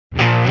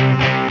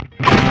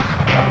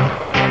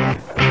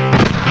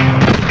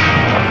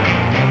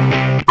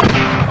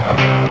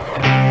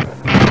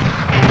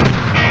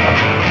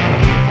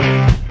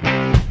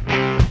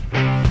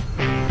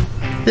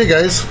Hey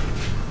guys,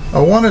 I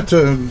wanted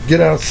to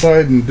get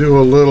outside and do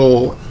a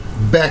little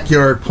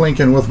backyard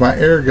plinking with my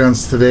air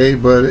guns today,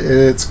 but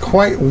it's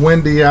quite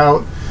windy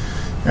out.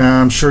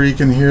 I'm sure you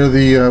can hear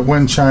the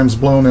wind chimes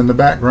blowing in the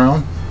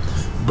background,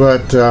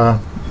 but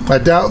I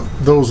doubt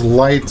those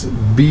light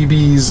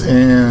BBs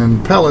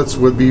and pellets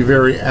would be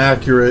very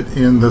accurate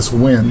in this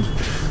wind.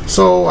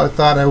 So I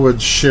thought I would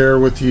share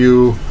with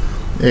you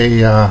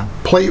a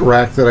plate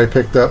rack that I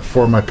picked up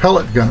for my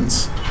pellet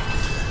guns.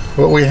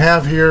 What we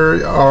have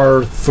here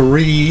are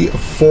 3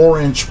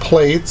 4-inch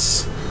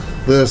plates.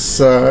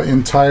 This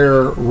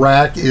entire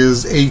rack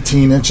is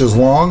 18 inches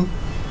long.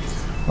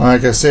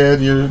 Like I said,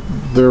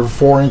 there are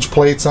 4-inch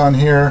plates on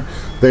here.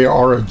 They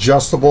are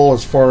adjustable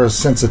as far as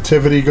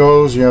sensitivity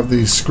goes. You have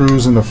these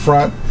screws in the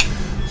front,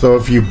 so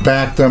if you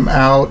back them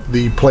out,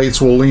 the plates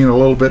will lean a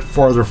little bit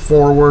farther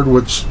forward,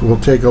 which will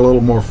take a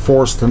little more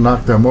force to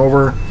knock them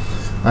over.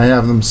 I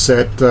have them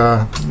set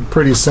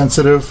pretty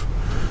sensitive,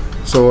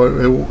 so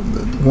it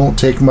won't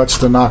take much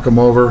to knock them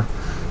over.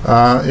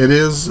 It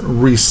is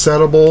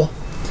resettable.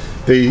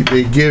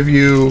 They give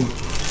you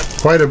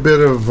quite a bit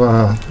of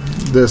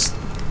this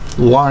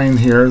line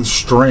here,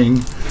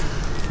 string,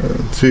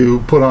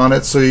 to put on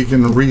it so you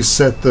can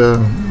reset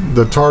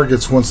the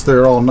targets once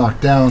they're all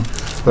knocked down.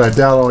 But I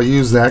doubt I'll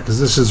use that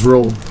because this is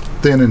real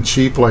thin and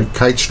cheap, like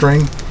kite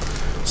string.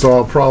 So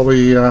I'll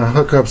probably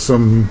hook up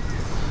some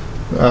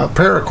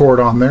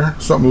paracord on there,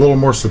 something a little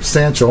more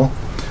substantial.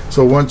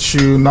 So once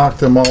you knock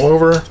them all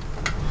over,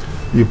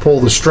 you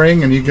pull the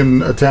string and you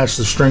can attach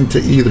the string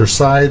to either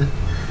side,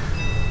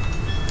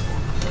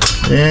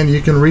 and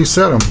you can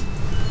reset them.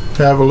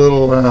 Have a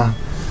little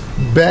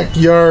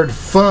backyard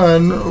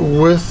fun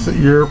with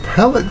your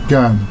pellet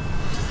gun.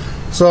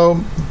 So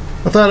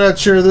I thought I'd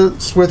share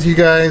this with you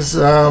guys.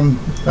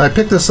 I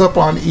picked this up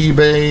on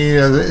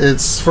eBay.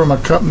 It's from a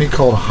company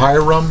called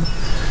Hiram,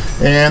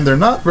 and they're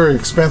not very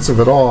expensive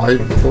at all. I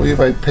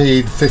believe I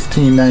paid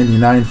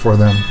 $15.99 for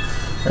them.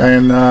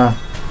 And I'll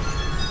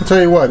tell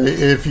you what,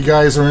 if you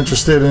guys are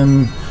interested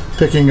in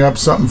picking up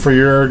something for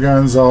your air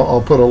guns,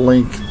 I'll put a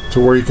link to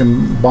where you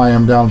can buy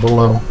them down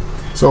below.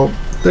 So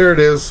there it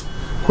is.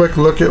 Quick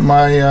look at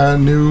my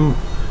new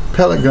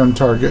pellet gun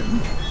target.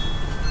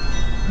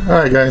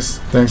 Alright guys,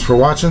 thanks for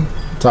watching.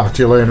 Talk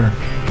to you later.